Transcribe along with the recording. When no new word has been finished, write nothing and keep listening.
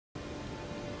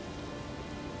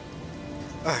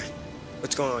Alright,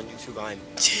 what's going on YouTube? I'm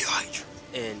T-Hydra,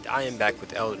 and I am back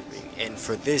with Elden Ring, and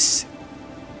for this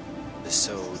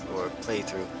episode, or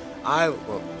playthrough,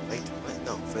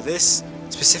 for this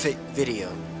specific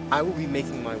video, I will be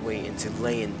making my way into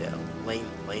leyndell,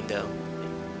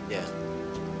 yeah,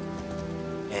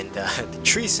 and the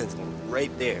tree sentinel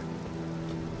right there,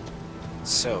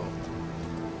 so,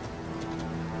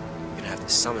 I'm gonna have to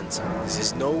summon someone, because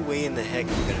there's no way in the heck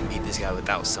I'm gonna beat this guy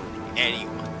without summoning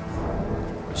anyone.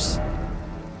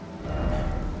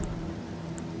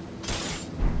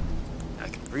 I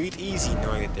can breathe easy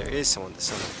knowing that there is someone to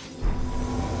summon.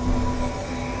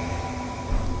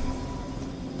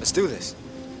 Let's do this.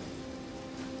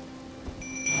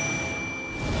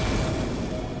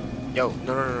 Yo,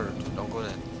 no, don't go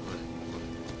there.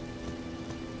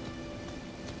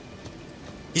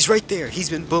 He's right there. He's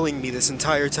been bullying me this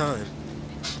entire time.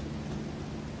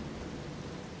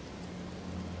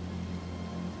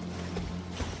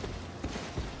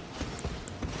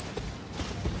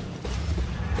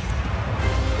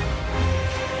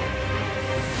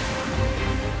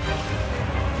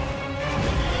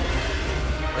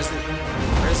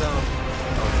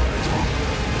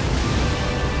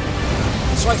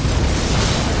 Swipe!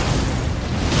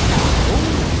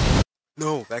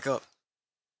 No, back up.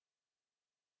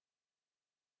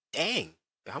 Dang!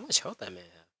 How much health that man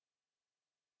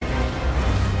have?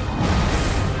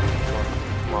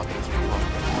 Come on, thank you, come on.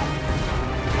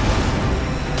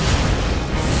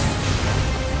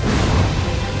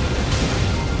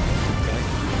 Okay.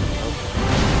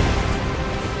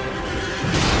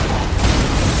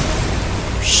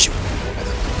 Shoot!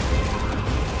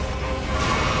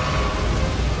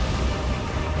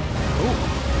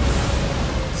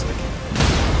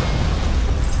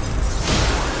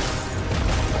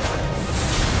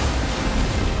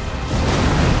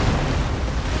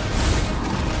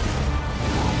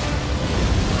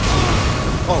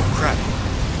 Oh crap!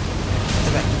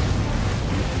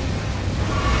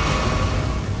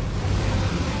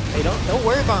 Hey, don't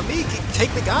worry about me.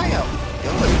 Take the guy out.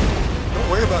 Don't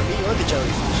worry about me or the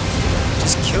jellyfish.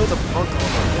 Just kill the punk on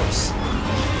my horse.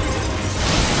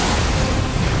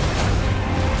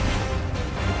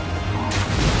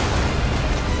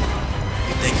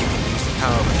 You think you can use the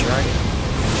power of a dragon?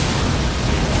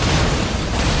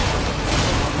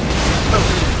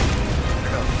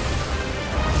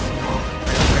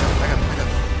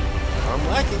 I'm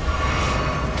lacking.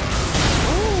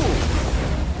 Ooh!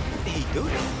 What did he do to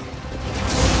me?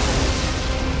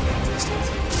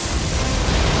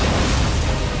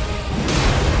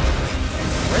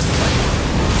 Where's the light?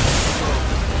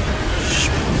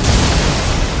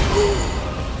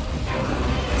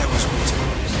 That was way too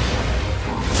close.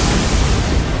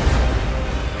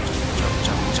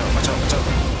 Watch out.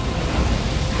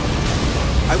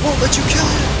 I won't let you kill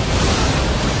him!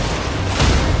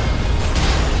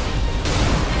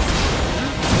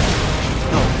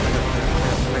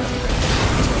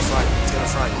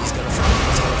 He's gonna fry.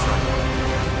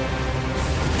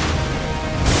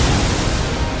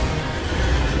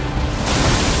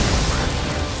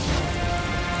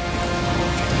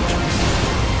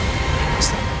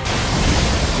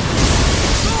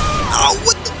 Oh,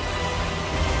 what the?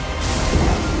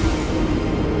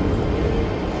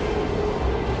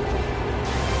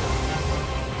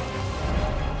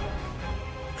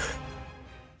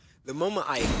 The moment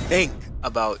I think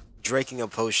about drinking a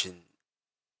potion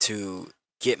to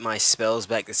get my spells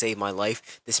back to save my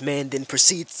life, this man then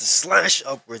proceeds to slash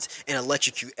upwards and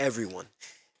electrocute everyone.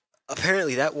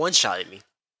 Apparently that one-shotted me.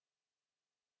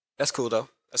 That's cool though.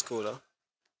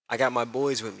 I got my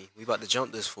boys with me. We about to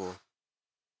jump this fool.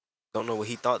 Don't know what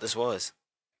he thought this was.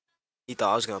 He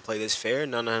thought I was gonna play this fair?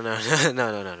 No.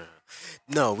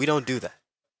 No, we don't do that.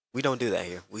 We don't do that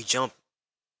here. We jump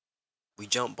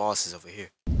bosses over here.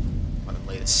 I'm about to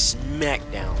lay the smack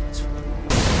down on this fool.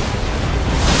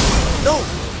 No!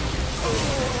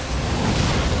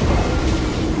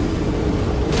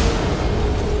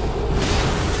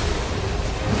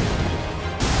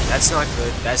 That's not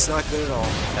good. That's not good at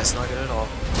all.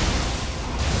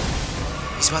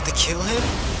 He's about to kill him?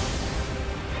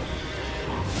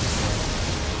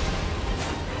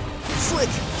 Flick!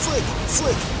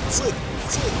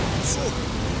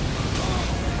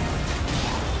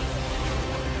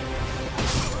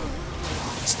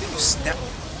 This dude snap.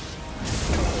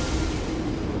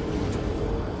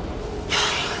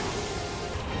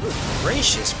 Good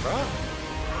gracious, bro.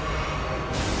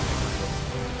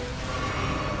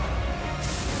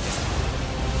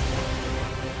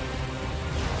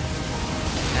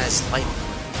 As light.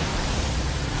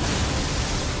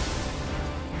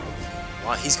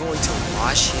 Wow, he's going to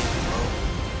wash him, bro.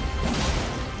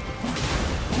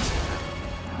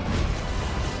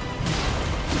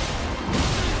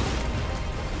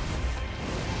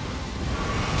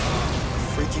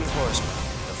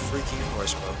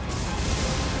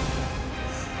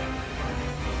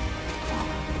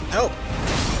 Help!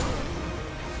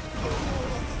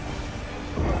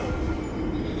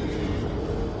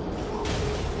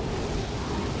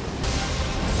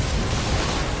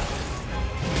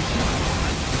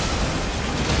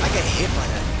 I get hit by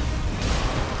that.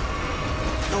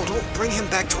 No, don't bring him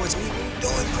back towards me. What are you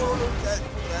doing? No, that.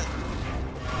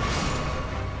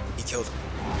 He killed him.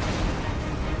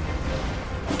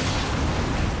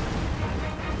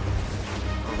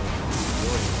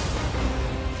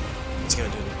 What's he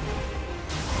gonna do?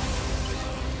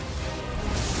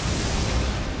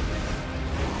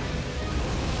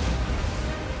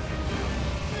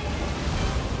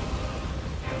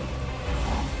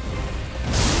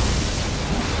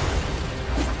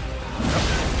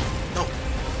 No.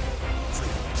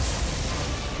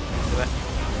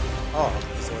 Oh,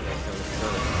 he's the one that killed him.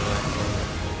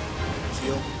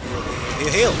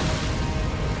 Heal.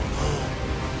 Oh.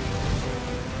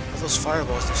 Those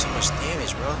fireballs do so much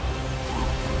damage, bro.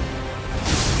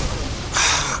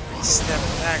 Step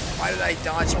back. Why did I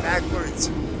dodge backwards?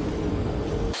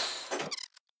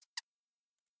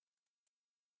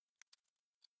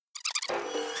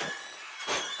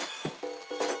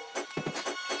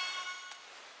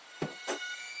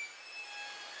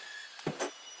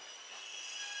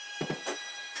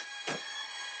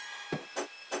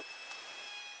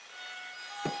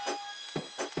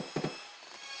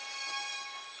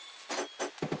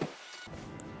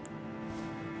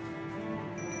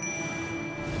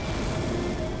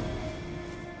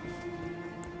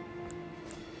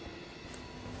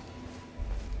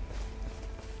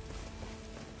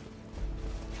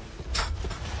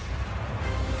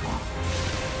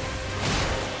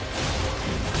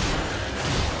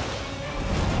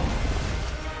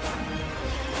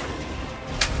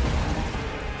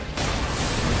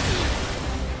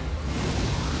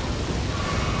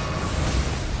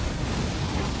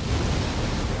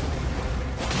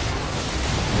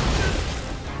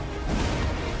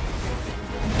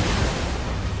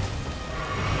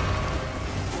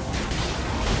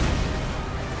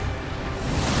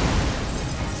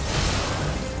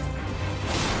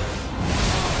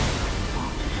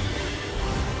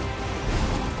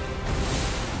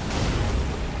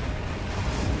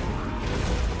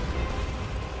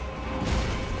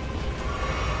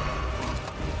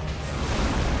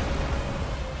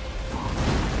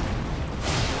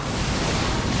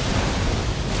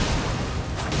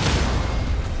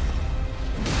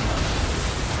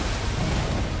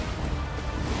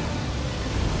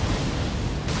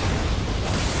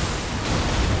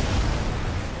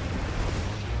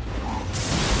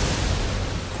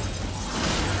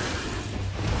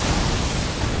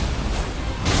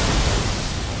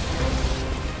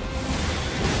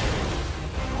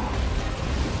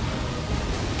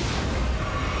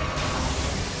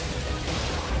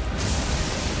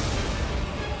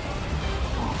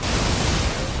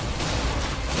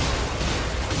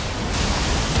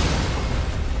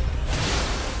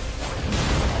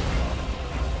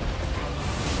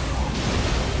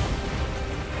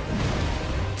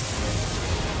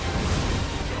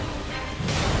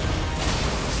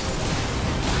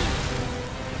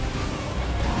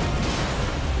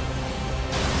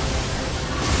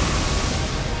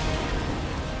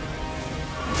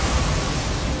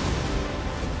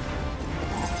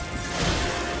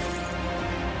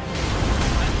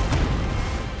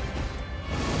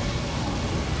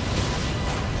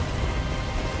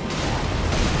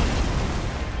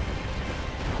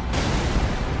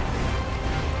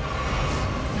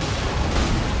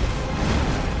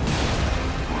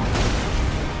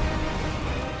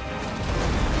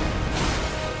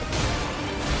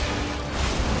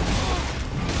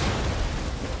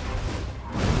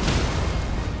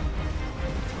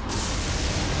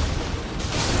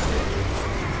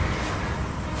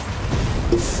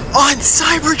 On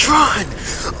Cybertron!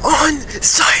 On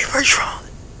Cybertron!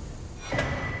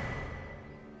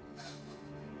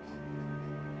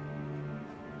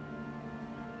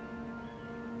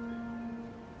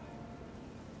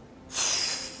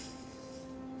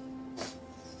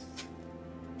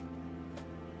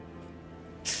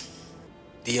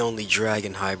 The only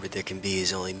dragon hybrid there can be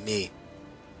is only me.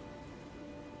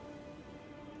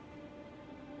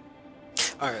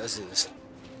 Alright, let's do this.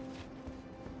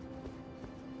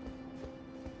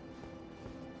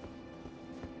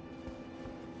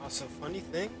 Also, funny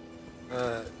thing,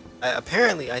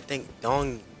 apparently I think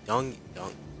Dung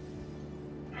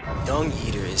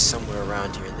Eater is somewhere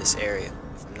around here in this area,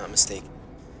 if I'm not mistaken.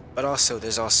 But also,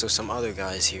 there's also some other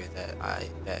guys here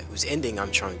that whose ending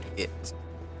I'm trying to get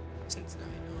since I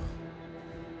know,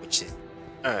 which is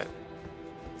alright.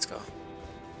 Let's go.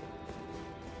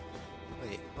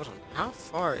 Wait. Hold on. How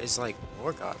far is like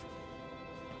Morgoth?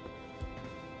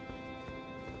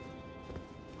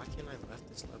 Why can't I left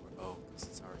this lever? Oh, because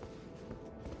it's already.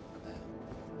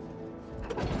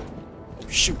 Oh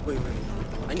shoot! Wait.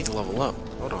 I need to level up.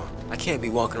 Hold on. I can't be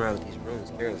walking around with these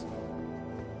runes carelessly.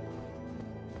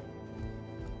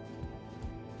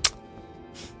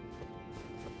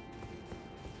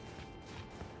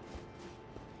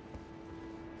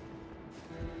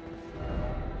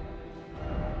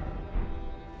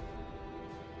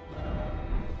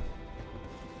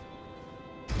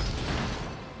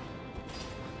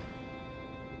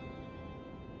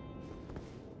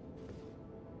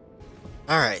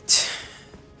 Alright.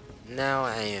 Now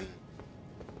I am.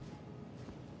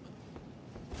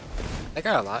 That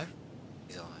guy alive?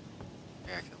 He's alive.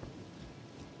 There, I killed him.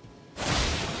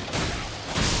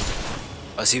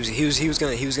 Oh, so he was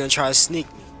gonna try to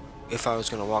sneak me if I was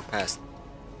gonna walk past him.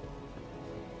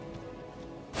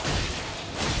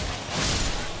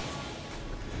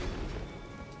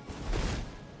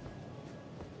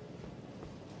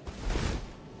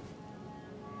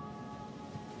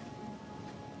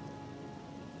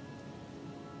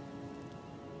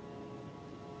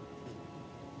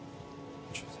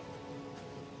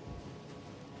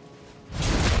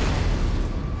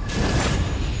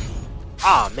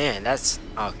 Oh man, that's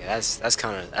okay. That's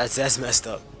kind of that's messed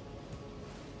up.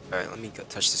 All right, let me go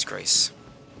touch this grace.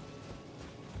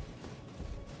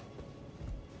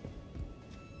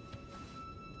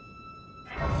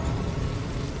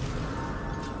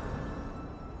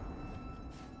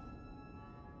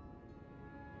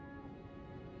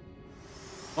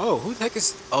 Oh, who the heck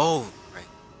is? Oh, right.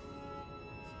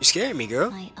 You scared me, girl.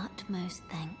 My utmost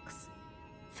thanks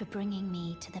for bringing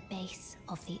me to the base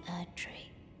of the Erd Tree.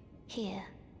 Here,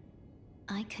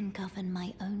 I can govern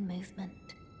my own movement,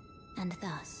 and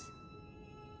thus,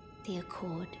 the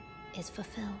accord is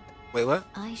fulfilled. Wait, what?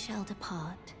 I shall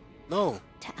depart. No.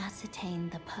 To ascertain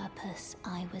the purpose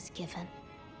I was given.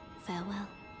 Farewell.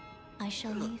 I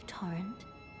shall leave Torrent,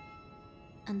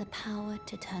 and the power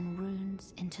to turn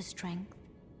runes into strength.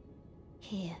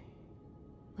 Here,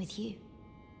 with you.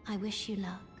 I wish you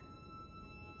luck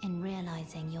in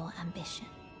realizing your ambition.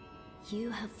 You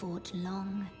have fought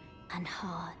long and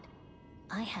hard.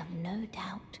 I have no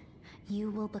doubt you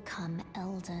will become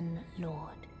Elden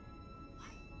Lord.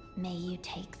 May you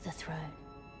take the throne.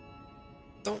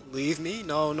 Don't leave me.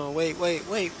 No, wait.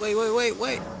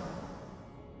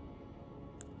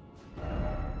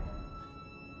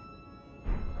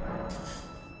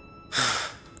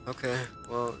 Okay,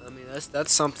 well, I mean,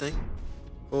 that's something.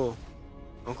 Cool.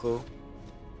 I'm cool.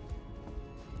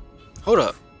 Hold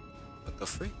up. What the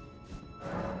freak?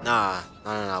 Nah.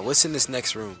 What's in this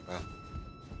next room, bro?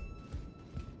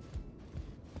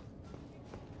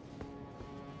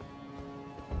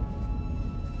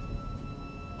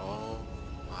 Oh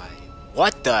my.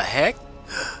 What the heck?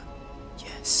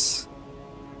 Yes.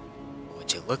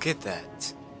 Would you look at that?